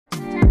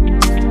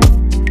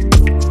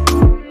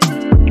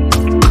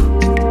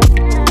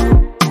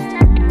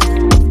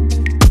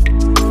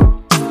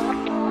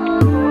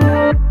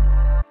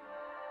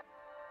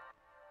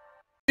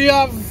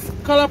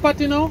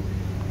CALLA-PATTY now?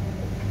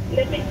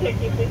 Let me check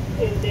if it's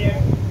still there.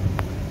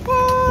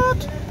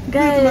 What?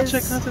 Guys,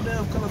 check after they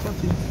have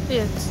CALLA-PATTY.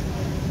 Yes.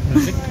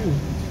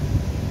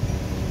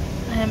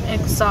 I am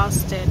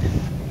exhausted.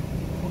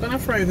 What kind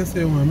of fries they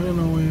say, man? I don't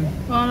know where.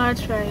 One large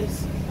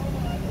fries.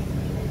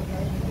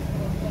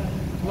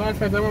 Large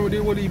fries, I remember they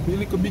were the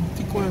little big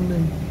thick one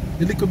them.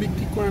 The little big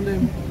thick one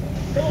them.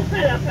 No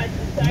CALLA-PATTY,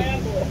 sorry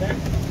about that.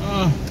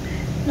 Ah.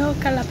 No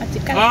CALLA-PATTY.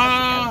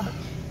 Ah.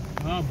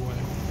 Oh boy.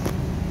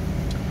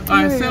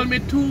 Alright, sell me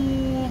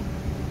two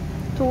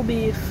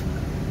beef.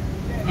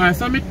 Alright,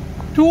 sell me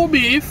 2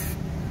 beef.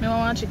 Me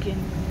want 1 chicken.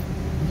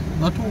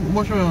 Not 2,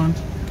 what you want?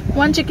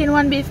 1 chicken,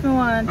 1 beef me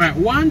want. Alright,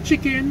 1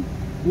 chicken,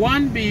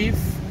 1 beef,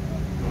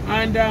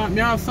 and me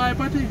have soy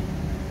patty.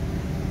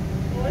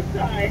 No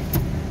soy.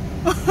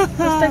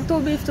 Just take 2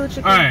 beef, 2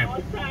 chicken. Alright. No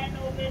soy,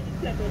 no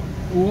vegetable.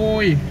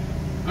 Oi.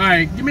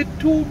 Alright, give me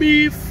 2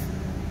 beef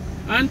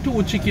and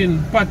 2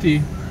 chicken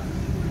patty.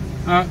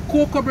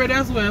 Cocoa bread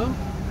as well.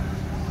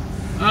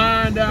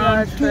 And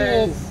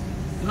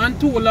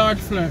two large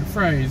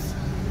fries.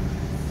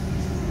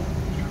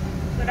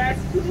 So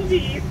that's 2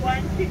 beef,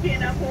 1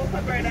 chicken, a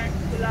cocoa bread, and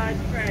 2 large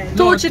fries.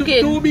 No, 2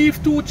 chicken. 2 beef,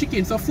 2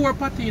 chicken, so 4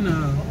 patty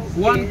now.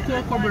 Okay, 1 and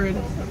cocoa one bread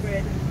cocoa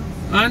bread.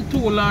 and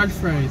 2 large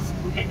fries.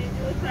 Any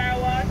juice or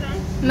water?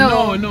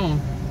 No. No.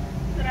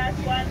 So that's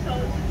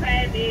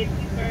 1,580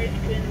 per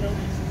spindle.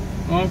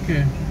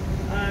 Okay.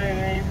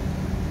 Alright.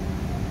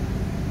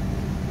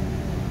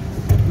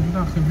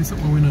 That's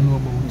something we don't know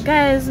about.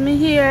 Guys, me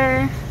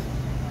here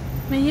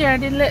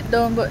did let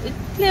down, but it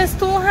place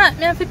too hot.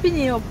 Me have to pin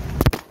you up.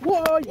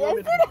 Whoa, Yes,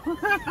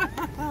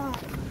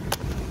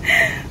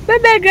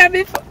 Baby, grab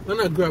it. I'm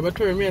not grab it,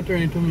 turn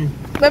it to me.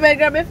 Baby,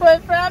 grab it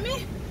from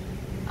me.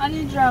 And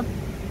you drop.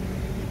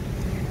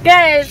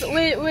 Guys,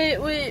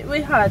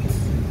 we hot.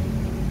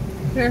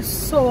 We're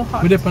so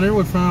hot. We're there on the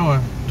road for an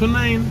hour. To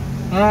 9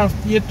 or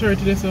after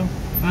 8:30 this so.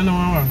 An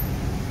hour.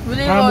 We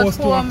leave Almost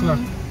out 2 home o'clock.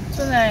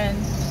 to 9.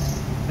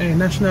 Hey,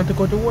 national to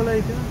go to whole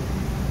life, yeah?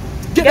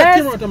 Get Guys, that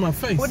camera out of my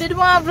face. We did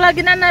one vlog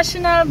in a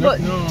national, but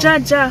No.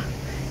 Jaja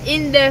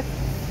in the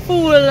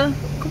pool.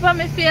 Cover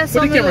my face.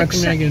 Put the camera to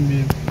me again,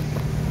 babe.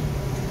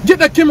 Get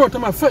that camera out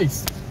of my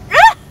face.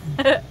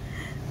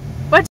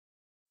 What?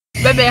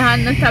 Baby,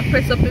 hand not to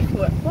press up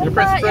before. You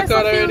press yes, record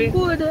I feel already?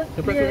 good.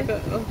 You press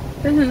record? Oh.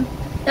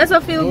 Yes, I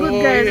feel good,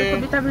 Oh, guys. yeah. A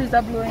bit of breeze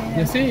are blowing.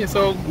 You see,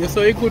 so it's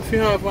good for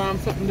you have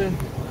something there.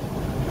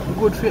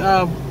 Good for you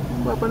have.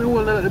 But on the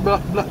whole the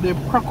black they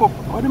crack up.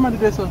 What do you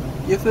do so?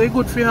 You say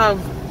good for you have.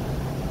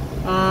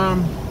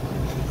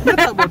 What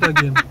talk about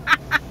again?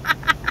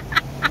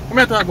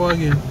 What talk about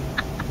again?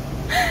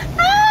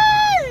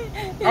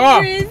 It's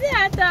crazy,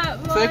 I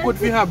thought. So it's good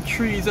for you have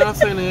trees and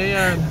something in your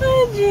yard.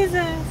 Oh,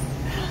 Jesus.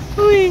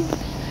 Oui.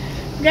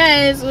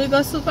 Guys, we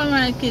go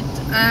supermarket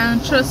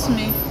and trust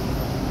me,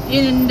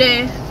 in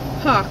the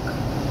park.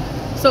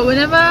 So we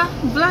never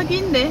vlog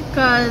in there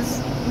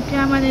because we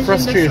can't manage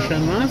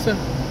Frustration, man.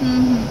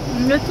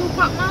 We get 2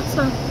 pack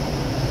master.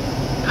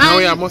 Now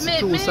we have must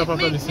 2 stuff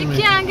after this. Me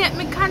can't get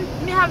me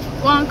have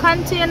 1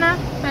 container.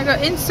 I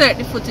got insert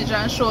the footage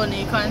and show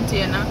the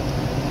container.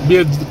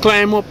 Babes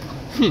climb up.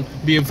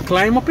 Babes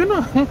climb up, you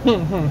know.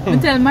 I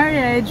tell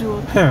Maria a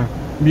joke.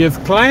 Babes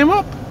climb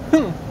up.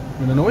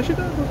 I don't know what she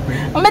does.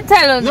 I'm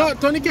tell her. No,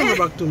 turn the camera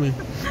back to me.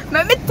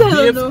 Let me tell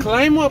her. Babes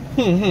climb up.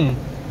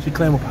 She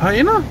climb up high,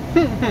 you know.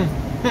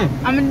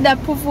 I'm in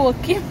that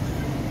provoking.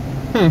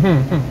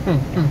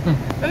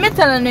 Let me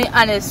tell you the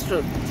honest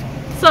truth.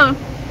 So,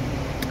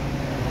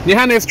 the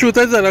honest truth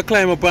is that I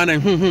climb up and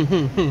then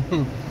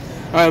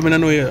I don't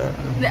know you.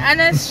 The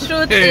honest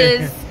truth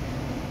is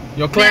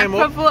you climb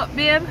up. Provoke,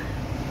 babe.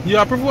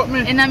 You provoke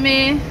me? In a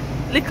me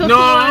little no.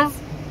 clothes.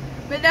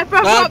 But I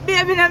provoke,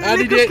 babe, in a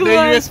me little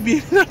clothes. The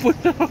USB put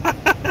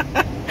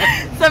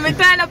so I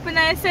climb up in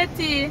a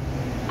settee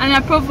and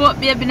I provoke,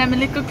 babe, in a me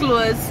little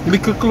clothes.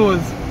 Little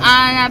clothes. And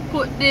I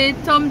put the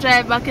thumb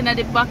drive back in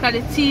the back of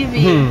the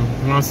TV.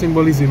 No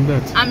symbolism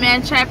that. And I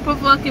try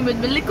provoking with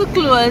my little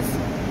clothes.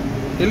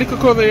 The little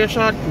clothes are your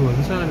short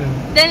clothes,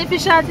 then if you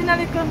short in a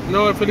little?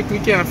 No, if you little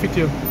can't fit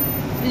you.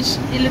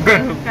 You look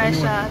kind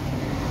of short.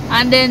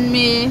 And then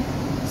me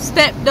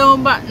step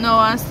down back now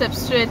and step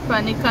straight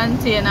from the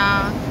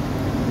container.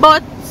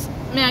 But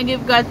me I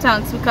give God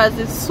thanks because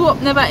the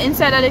soap never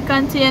inside of the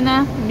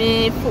container.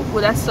 Me foot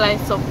would have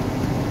sliced up.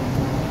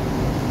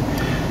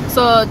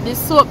 So the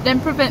soap then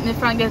prevent me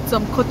from get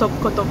some cut up.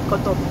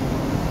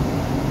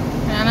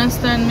 You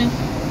understand me?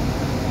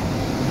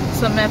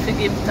 So me have to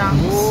give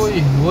thanks.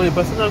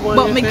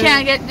 But me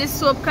can't get this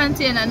soap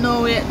container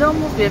nowhere. Don't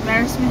move it,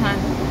 embarrass me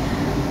hand.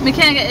 Me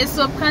can't get this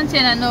soap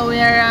container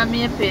nowhere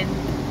me a pin.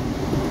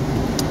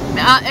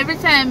 Every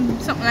time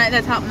something like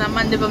that happens on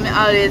Monday, but me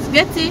always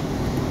get it.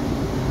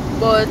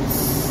 But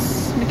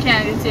me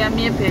can't get it on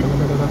me a pin.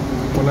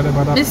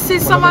 This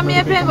is some of me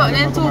a pin, but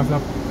then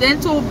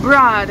too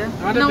broad.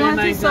 No one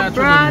is so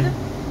broad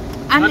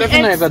and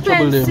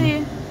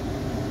expensive.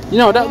 You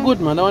know that good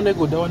man, that one they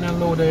good, that one they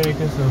low there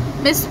so.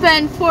 Me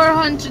spend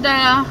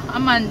 $400 a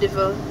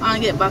Mandeville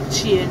and get back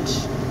change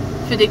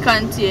for the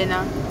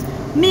container.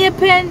 Me a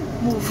pen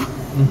move.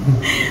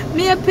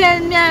 Me a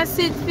pen me a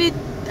sit with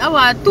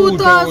our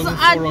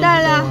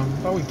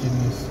 $2,000. For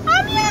wickedness.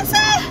 I'm here,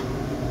 sir.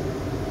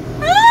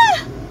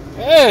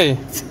 Hey!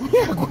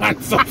 That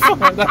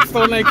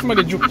sound like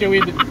somebody juke you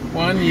with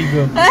one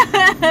eagle. No!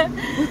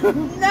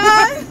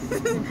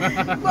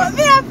 But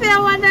me a pay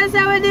wonder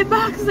say when the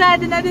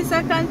backside in this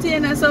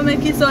container so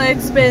make it so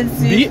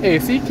expensive.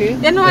 B-A-C-K.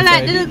 You know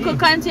like the little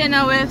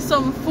container where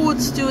some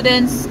food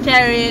students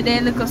carry,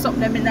 then look at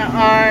something them in the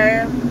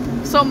R.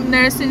 Some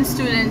nursing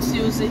students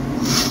use it.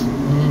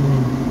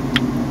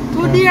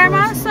 Too dear,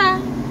 master.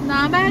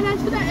 Now buy that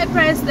for the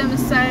price them,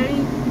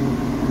 sorry.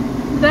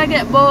 Would I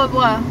get both?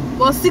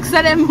 But 6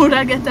 of them would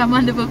I get a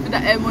man for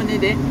that money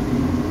there.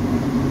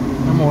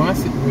 I'm going to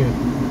sit with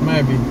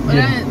maybe.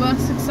 But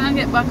 6 and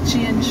get back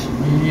change.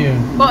 Yeah.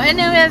 But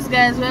anyways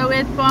guys, we're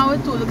waiting for our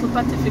 2 little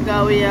party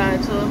figure we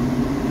are so.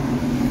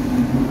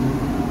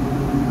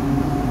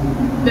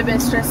 Baby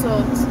stress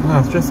out.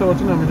 Nah, stress out,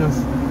 you know, me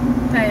just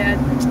tired.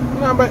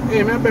 No, but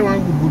hey, I buy one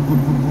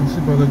good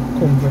super that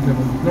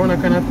comfortable. The one I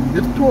cannot,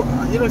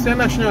 you know, say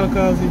national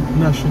cause it's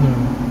national.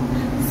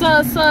 So,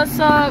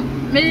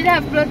 me did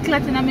have blood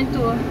clot in my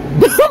toe.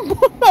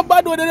 No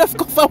bad one, they just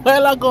cost a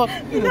while ago.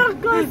 No,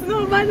 cause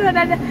no bad one,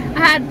 I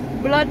had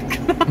blood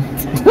clot.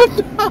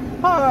 Oh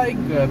my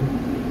god.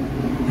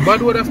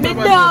 Bad word after bad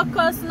word. No,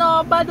 cause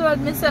no bad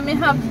word, me say me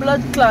have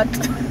blood clot.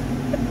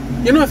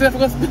 You know, I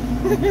forgot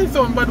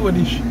some bad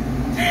wordish.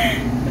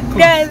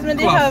 Guys, me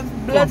did have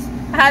blood.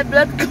 I had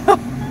blood clot.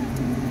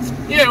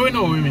 Yeah, we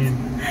know what we mean.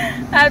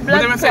 I had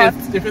blood clot.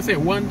 If you say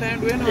one time,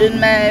 do you know? In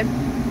my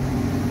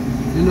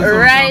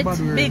right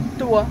big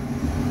toe.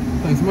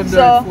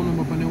 So,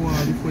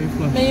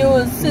 me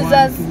use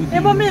scissors.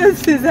 Yeah, but me use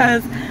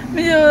scissors.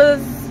 Me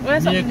use,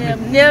 what's up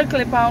name? Nail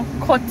clip and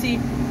cut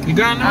it. You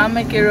got now? And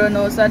make it run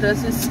out. So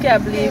just a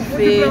scab leaf.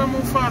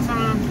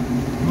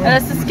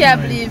 Just a scab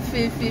leaf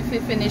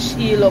finish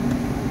heal up.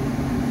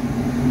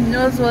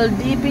 Nose all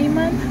deep in,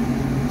 man.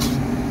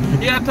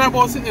 Yeah, talk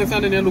about sickness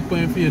and then you look for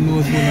your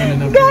nose.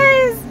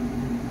 Guys!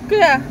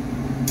 Clear.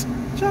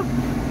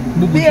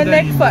 Be your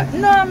neck fat.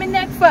 No, my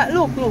neck fat.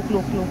 Look. Look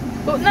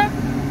now.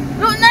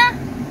 Look now.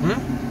 Huh?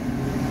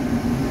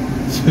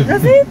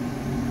 That's it?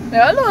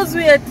 I lose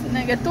weight and I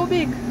get too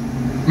big.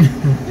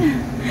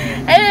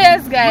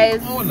 Anyways,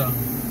 guys.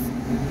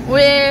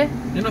 We're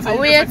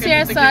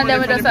here, so and then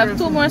we just have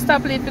 2 more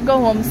stop leave to go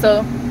home,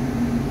 so.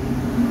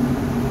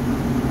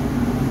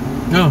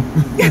 No.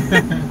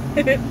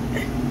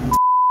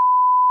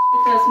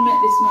 Because make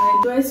this man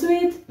enjoy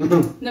sweet.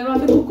 Never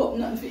have to cook up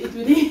nothing for it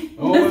with it.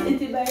 Just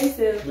eat it by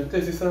itself. The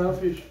tasty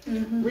saltfish.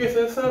 We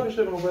say saltfish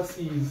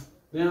overseas.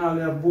 They all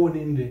have bone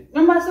in there.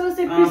 Remember, so we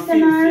say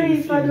Christian and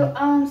Ariel for the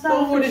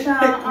saltfish and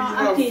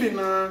ackee.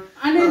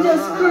 And they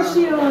just crush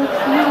you out.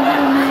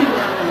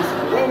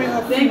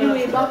 Then give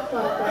me back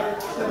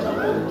part.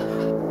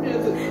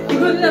 You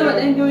could never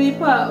then give me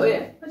part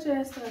where. What should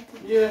I start?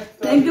 Yeah.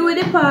 Then give me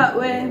the part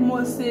where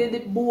mostly the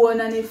bone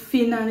and the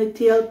fin and the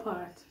tail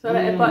part. So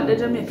that the part the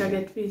Jamaica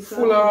get piece.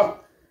 Full of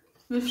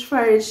with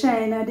fried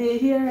China they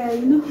here,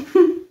 you know.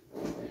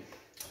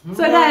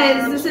 So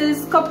guys, this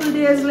is a couple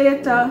days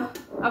later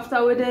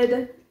after we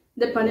did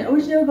the panel.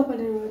 Which day we go on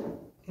the road?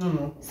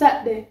 No.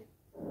 Saturday.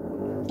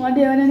 One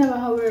day when I never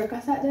have work.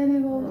 A Saturday I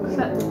go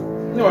Saturday.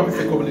 No, I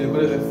say a couple days,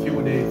 but it's a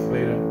few days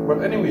later.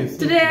 But anyways.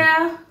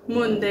 Today,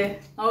 Monday,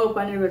 I go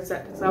on the road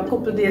Saturday. So a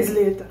couple days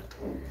later.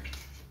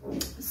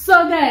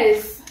 So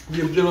guys,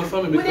 you're jealous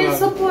of me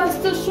because we're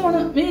supposed to show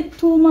me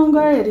 2 mango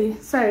already.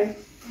 Sorry.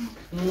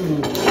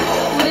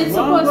 We're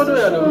supposed to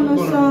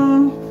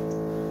show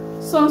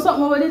so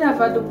something we did have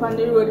to do on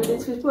the road. We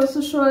did supposed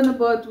to show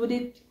but we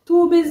did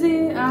too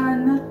busy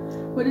and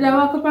we did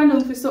walk up and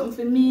down for something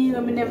for me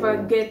and we never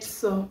get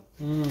so.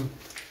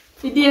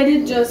 The day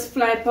did just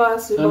fly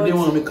past. And they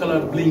want me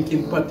color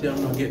blinking patty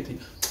and not get it.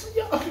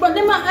 Yeah, but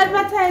they might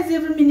advertise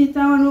every minute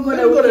and when we go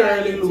there we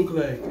can't really look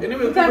like.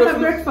 Anyway, we can't have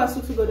breakfast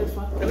if we go there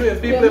for. Anyway,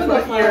 people if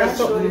I hear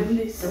something,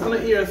 if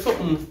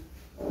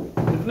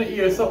I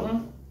hear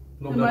something,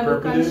 love that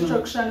purple.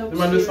 Construction up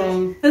there. Is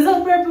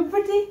that purple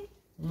pretty?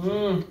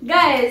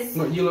 Guys!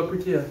 Not yellow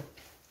pretty.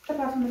 Step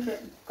out from the front.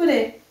 Could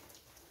they?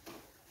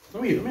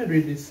 Wait, let me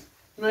read this.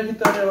 I get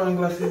tired of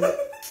glasses.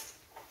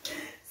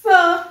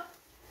 So,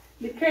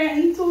 the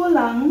curtain too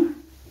long.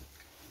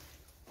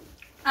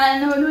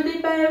 And when we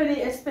did buy, we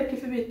didn't expect it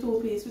to be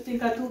 2 pieces. We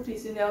think a 2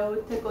 piece in there, we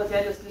would take out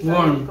the just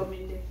come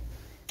in there.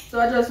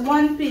 So just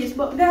 1 piece.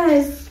 But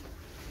guys,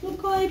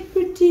 look how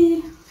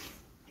pretty.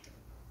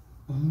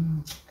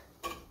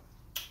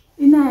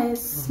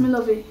 Nice, me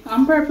love it.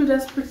 And purple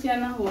just pretty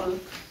and a whole.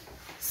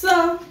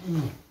 So,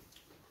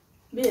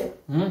 babe,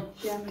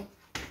 yeah, me.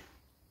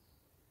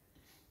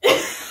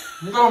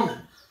 Come,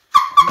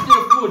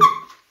 good.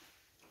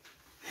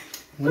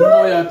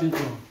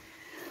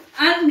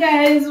 And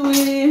guys,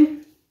 we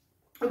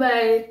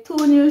buy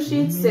 2 new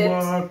sheet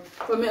sets.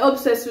 But me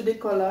obsessed with the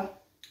color.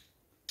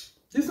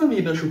 This don't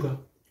need no sugar.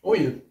 Oh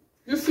yeah,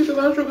 you see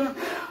the sugar.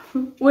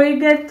 We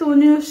get 2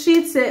 new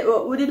sheet sets.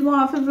 We did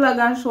want to vlog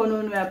and show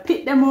when we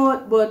pick them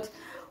out, but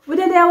We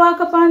did walk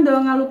up and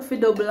down and look for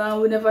double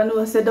and we never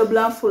know say double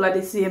and full are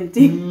the same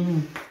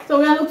thing. So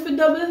we look for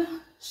double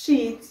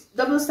sheet,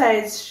 double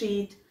size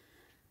sheet.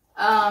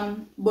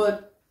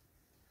 But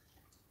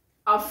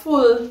a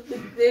full,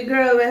 the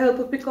girl will help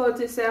you pick out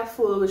to say a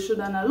full we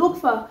shouldn't look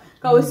for.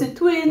 Because we see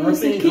twin, we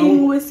see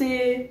king, we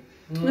see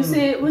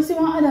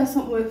one other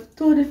something with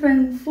 2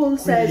 different full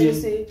size.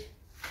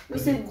 We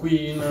see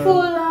queen,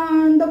 full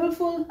and double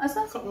full.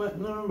 Something like,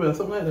 no, remember,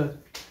 something like that.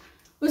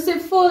 We say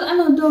full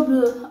and a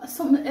double,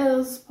 something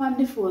else on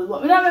the full.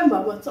 But we don't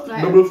remember, but something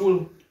like double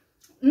full?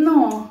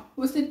 No.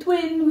 We say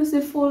twin, we say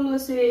full, we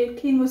say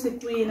king, we say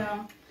queen.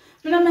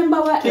 We don't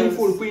remember what king else.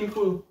 Full, queen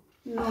full?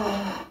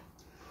 No.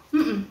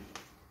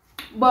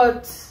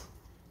 But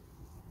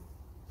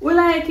we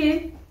like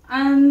it,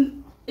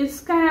 and it's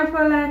kind of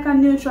like a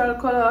neutral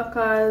color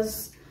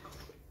because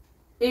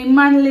a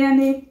manly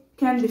and it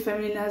can be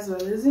feminine as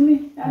well, isn't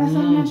it? That's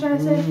what I'm trying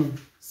to say.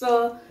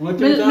 So, I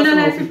don't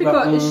like to pick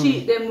out the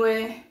sheet them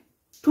way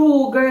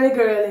too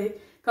girly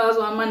because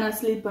one man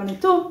asleep on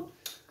it too.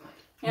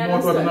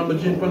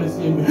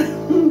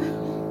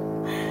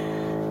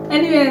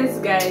 Anyways,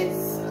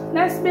 guys,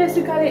 that's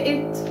basically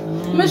it.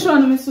 I'm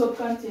showing my soap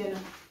container.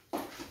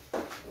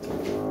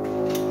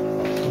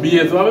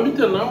 BS, what let me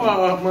tell you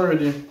now I'm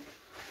already.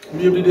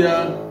 Be able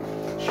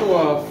to show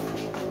off.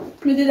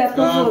 Me did that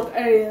provoke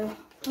Ariel.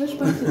 Which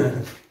part is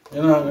it?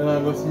 You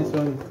know, go see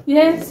some.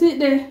 Yeah, sit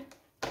there.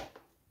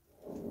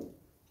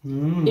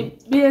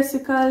 It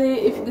basically,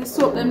 if the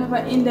soap them never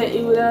in there,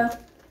 it would have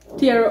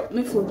tear up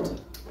my foot.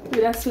 It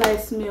would have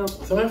slice me up.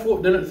 Some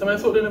soap they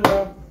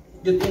never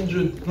get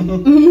injured. So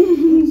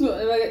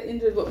never get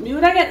injured, but me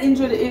would have get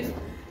injured if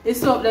the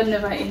soap them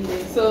never in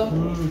there. So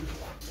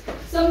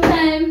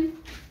sometimes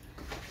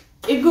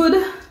it's good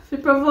to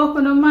provoke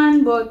on a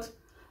man, but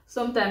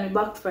sometimes it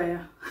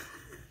backfire.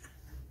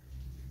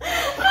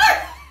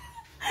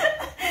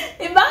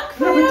 It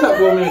backfire.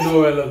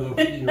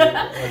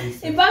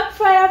 It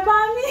backfire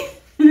upon me.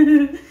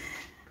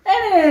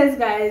 Anyways,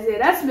 guys, yeah,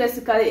 that's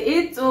basically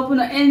it. Hope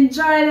you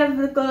enjoy the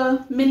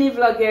little mini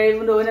vlog here,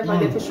 even though we never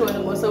get to show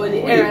them most of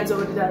the errands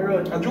over that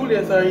road. And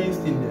Julius are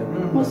East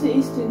Indian. What's the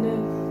East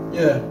Indian?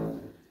 Yeah.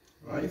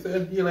 I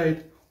said you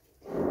like.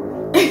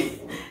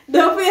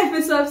 Don't forget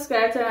to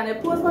subscribe, turn on the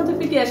post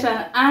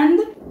notification, and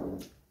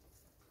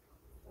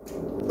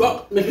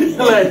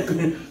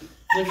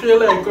if you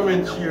like,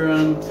 comment, share,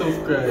 and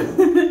subscribe.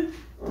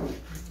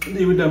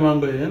 Leave with the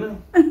mango, you know.